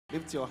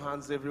Lift your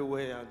hands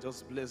everywhere and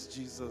just bless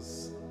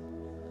Jesus.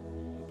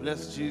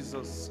 Bless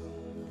Jesus.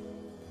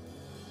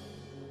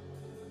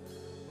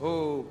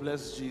 Oh,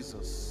 bless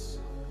Jesus.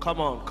 Come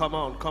on, come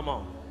on, come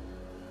on.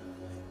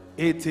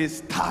 It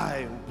is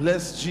time.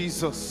 Bless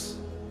Jesus.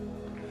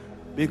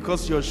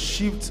 Because your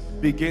shift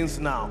begins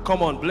now.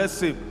 Come on,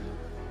 bless him.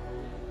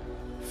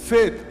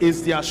 Faith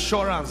is the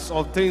assurance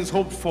of things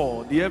hoped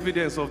for, the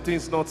evidence of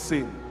things not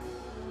seen.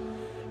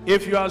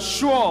 If you are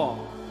sure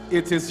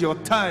it is your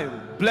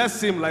time,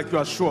 bless him like you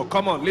are sure.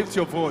 Come on, lift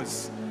your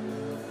voice.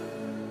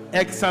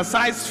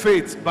 Exercise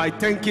faith by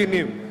thanking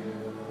him.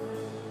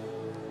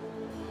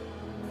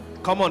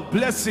 Come on,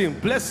 bless him,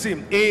 bless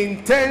him.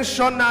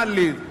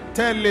 Intentionally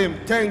tell him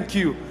thank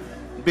you,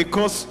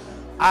 because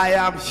I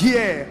am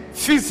here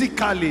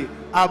physically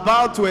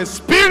about to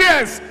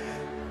experience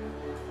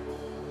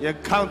the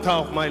encounter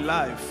of my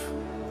life.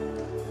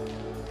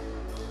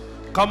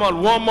 Come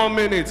on, one more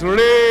minute.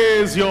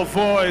 Raise your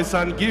voice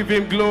and give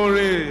him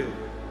glory.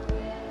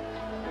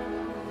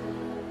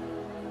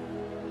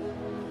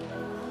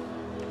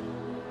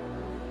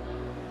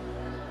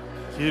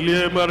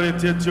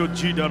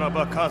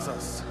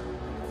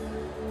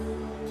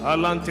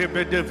 Alante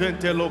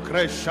bedevente lo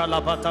crescia la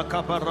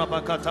bataka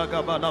barabakata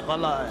gabana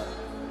balaya.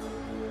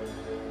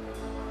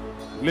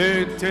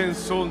 Le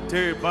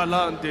tensonte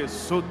balande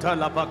suta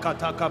la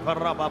bakata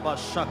kabarababa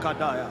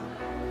shakadaya.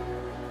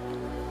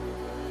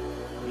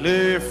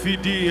 Le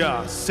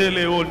fidia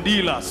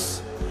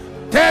seleondilas.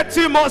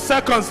 30 more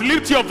seconds.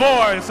 Lift your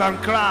voice and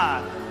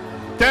cry.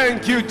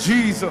 Thank you,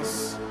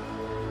 Jesus.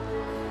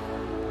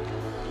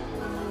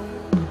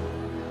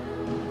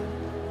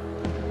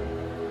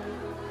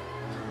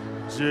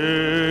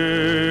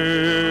 JESU,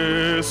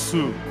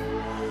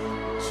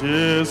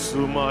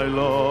 JESU, my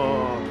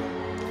Lord.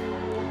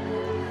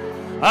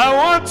 I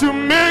want to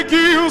make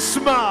you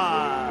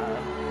smile.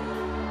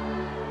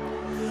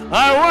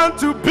 I want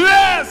to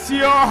bless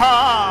your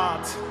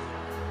heart.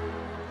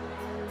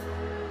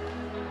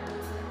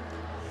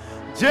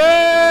 JESU,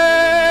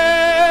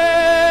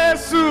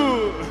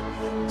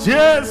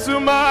 JESU,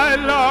 my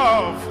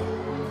love.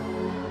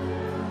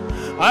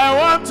 I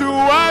want to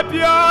wipe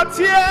your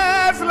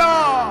tears,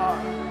 Lord.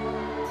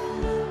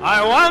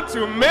 I want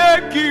to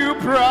make you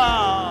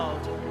proud.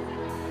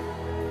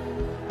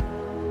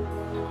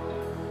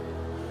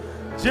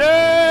 JESU,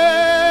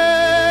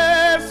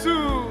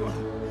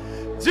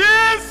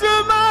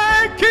 JESU,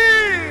 my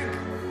King.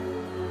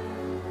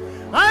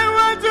 I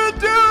want to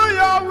do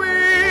your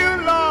will,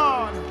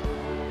 Lord.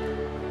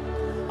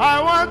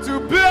 I want to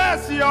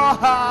bless your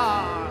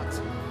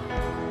heart.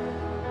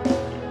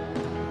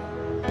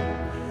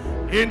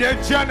 In a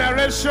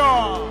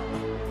generation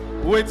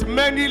with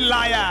many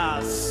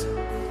liars,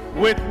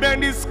 with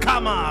many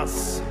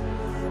scammers,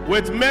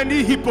 with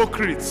many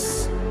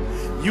hypocrites,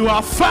 you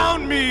have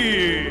found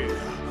me.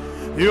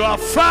 You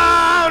have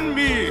found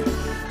me.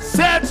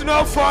 Search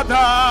no further.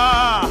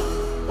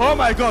 Oh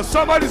my God,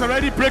 somebody's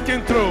already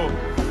breaking through.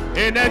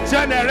 In a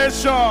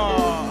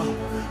generation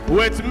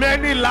with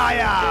many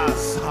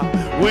liars,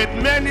 with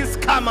many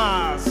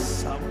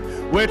scammers,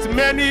 with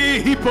many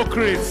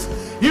hypocrites,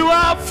 you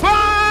have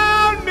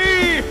found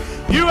me.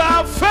 You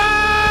have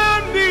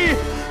found me.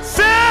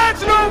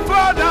 Search no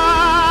further.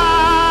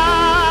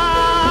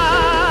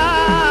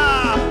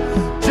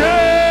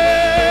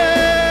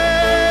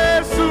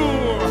 JESU,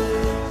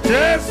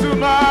 JESU,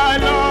 my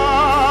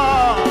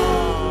Lord.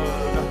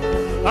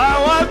 I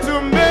want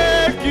to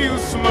make you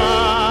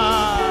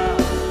smile.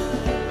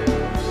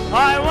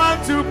 I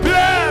want to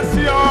bless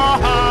your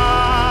heart.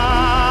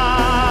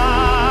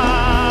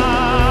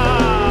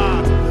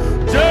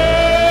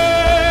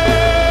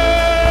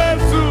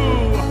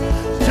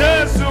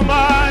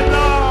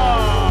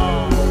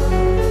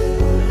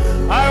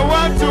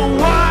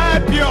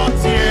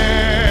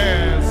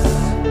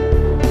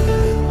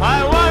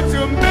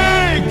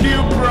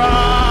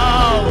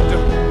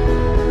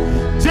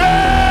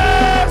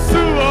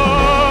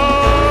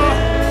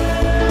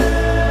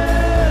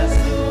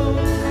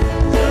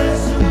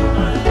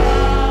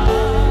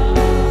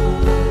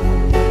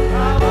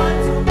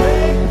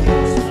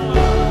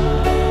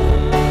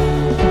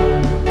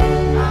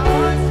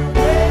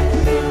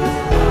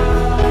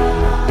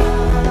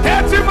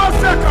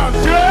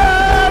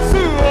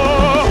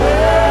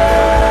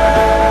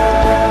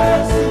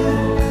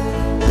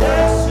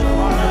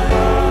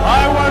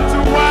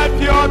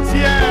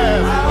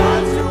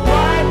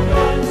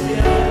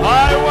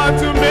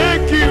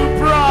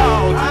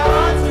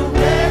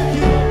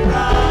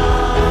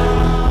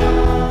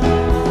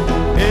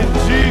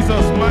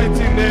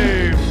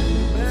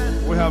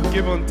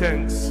 Given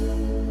thanks.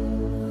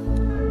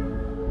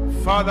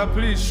 Father,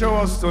 please show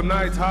us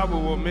tonight how we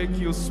will make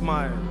you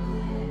smile.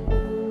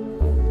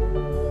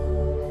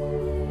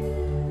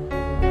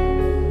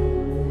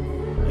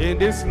 In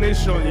this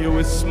nation, you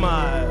will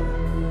smile.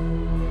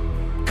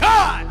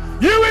 God,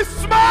 you will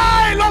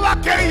smile over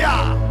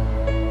Kenya.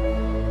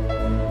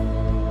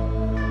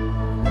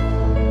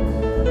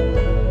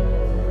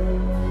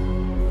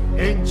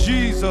 In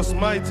Jesus'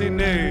 mighty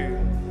name,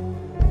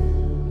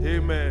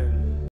 amen.